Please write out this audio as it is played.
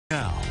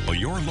Now,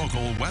 your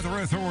local weather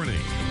authority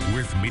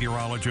with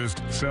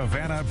meteorologist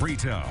Savannah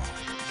Brito.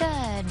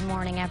 Good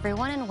morning,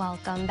 everyone, and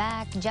welcome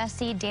back.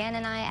 Jesse, Dan,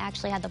 and I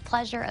actually had the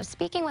pleasure of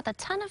speaking with a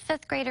ton of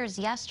fifth graders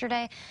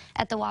yesterday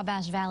at the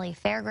Wabash Valley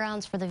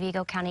Fairgrounds for the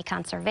Vigo County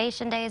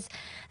Conservation Days.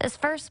 This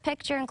first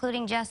picture,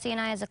 including Jesse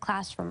and I, is a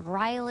class from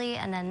Riley,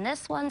 and then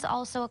this one's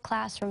also a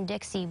class from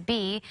Dixie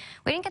B.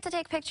 We didn't get to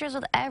take pictures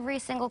with every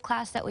single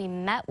class that we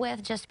met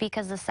with just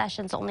because the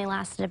sessions only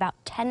lasted about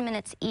 10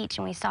 minutes each,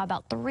 and we saw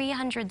about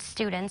 300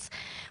 students.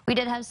 We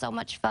did have so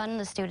much fun.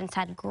 The students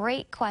had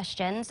great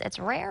questions. It's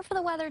rare for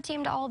the weather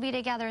team to all be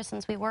together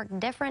since we work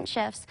different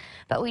shifts,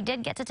 but we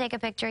did get to take a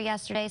picture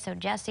yesterday, so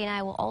Jesse and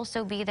I will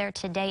also be there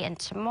today and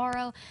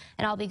tomorrow,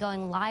 and I'll be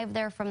going live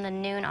there from the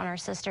noon on our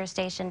sister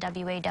station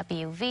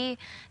WAWV,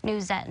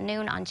 news at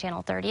noon on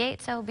channel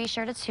 38, so be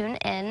sure to tune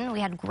in. We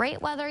had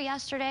great weather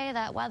yesterday.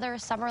 That weather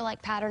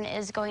summer-like pattern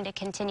is going to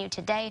continue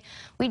today.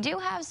 We do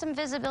have some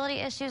visibility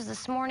issues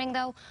this morning,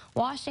 though.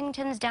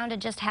 Washington's down to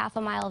just half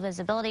a mile of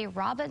visibility,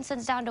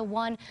 Robinson's down to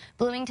 1,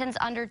 Bloomington's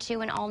under 2,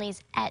 and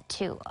Olney's at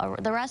 2.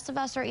 The rest of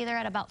us are either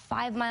at about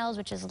 5 miles,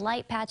 which is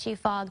light patchy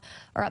fog,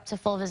 or up to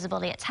full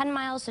visibility at 10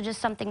 miles, so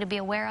just something to be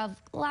aware of.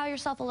 Allow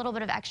yourself a little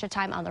bit of extra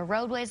time on the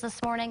roadways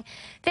this morning.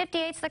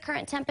 58's the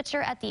current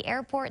temperature at the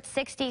airport,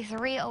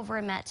 63 over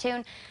in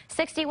Mattoon,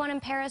 61 in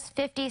Paris,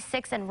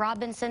 56 in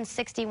Robinson,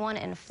 61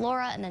 in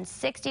Flora, and then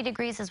 60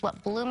 degrees is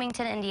what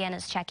Bloomington, Indiana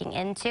is checking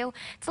into.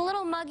 It's a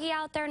little muggy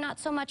out there, not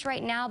so much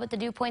right now, but the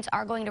dew points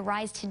are going to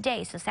rise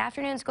today, so this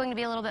afternoon is going to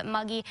be a little bit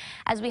muggy.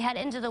 As we head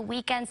into the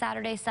weekend,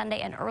 Saturday,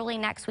 Sunday, and early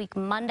next week,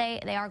 Monday,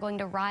 they are going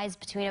to rise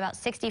between about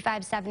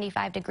 65,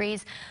 75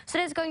 degrees. So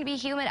it is going to be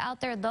humid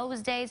out there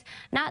those days.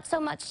 Not so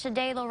much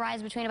today. They'll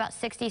rise between about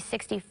 60,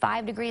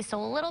 65 degrees, so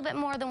a little bit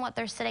more than what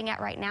they're sitting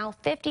at right now.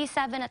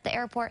 57 at the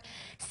airport,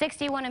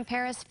 61 in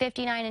Paris,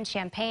 59 in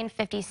Champaign,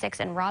 56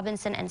 in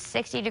Robinson, and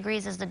 60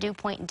 degrees is the dew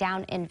point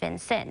down in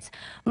Vincennes.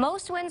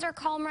 Most winds are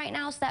calm right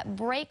now, so that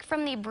break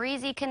from the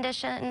breezy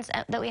conditions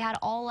that we had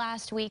all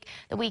last week,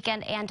 the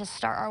weekend, and to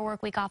start our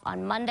work week off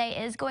on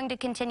Monday is going to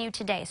continue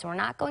today. So we're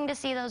not going to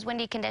see those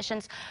windy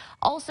conditions.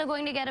 Also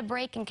going to get a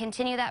break and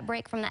continue that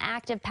break from the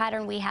active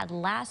pattern we had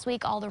last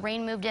week. All the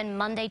rain moved in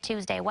Monday,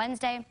 Tuesday,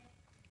 Wednesday.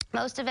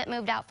 Most of it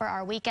moved out for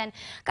our weekend.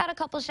 Got a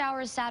couple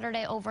showers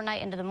Saturday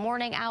overnight into the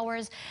morning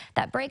hours.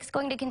 That break's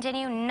going to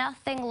continue.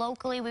 Nothing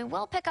locally. We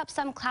will pick up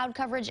some cloud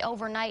coverage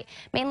overnight,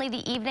 mainly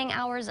the evening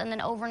hours, and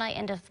then overnight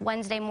into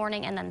Wednesday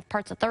morning and then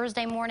parts of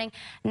Thursday morning.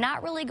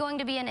 Not really going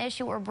to be an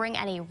issue or bring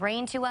any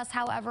rain to us.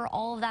 However,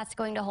 all of that's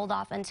going to hold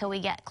off until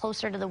we get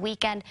closer to the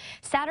weekend.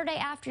 Saturday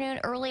afternoon,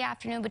 early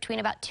afternoon, between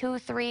about 2,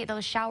 3,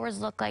 those showers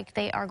look like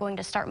they are going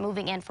to start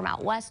moving in from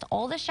out west.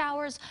 All the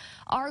showers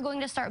are going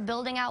to start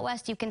building out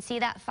west. You can see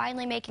that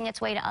finally making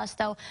its way to us,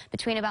 though,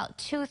 between about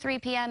 2, 3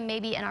 p.m.,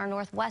 maybe in our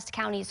northwest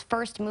counties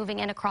first, moving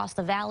in across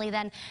the valley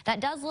then.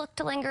 That does look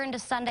to linger into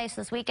Sunday, so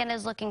this weekend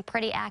is looking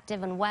pretty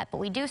active and wet, but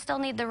we do still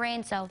need the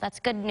rain, so that's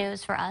good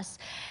news for us.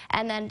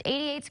 And then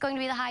 88 is going to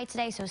be the high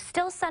today, so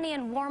still sunny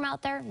and warm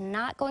out there.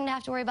 Not going to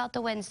have to worry about the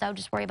winds, though,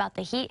 just worry about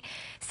the heat.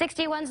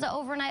 61's the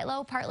overnight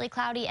low, partly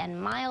cloudy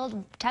and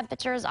mild.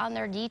 Temperatures on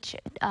their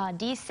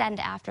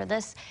descend after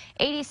this.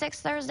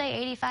 86 Thursday,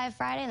 85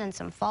 Friday, and then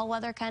some fall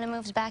weather kind of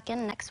moves back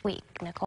in next week. Nicole?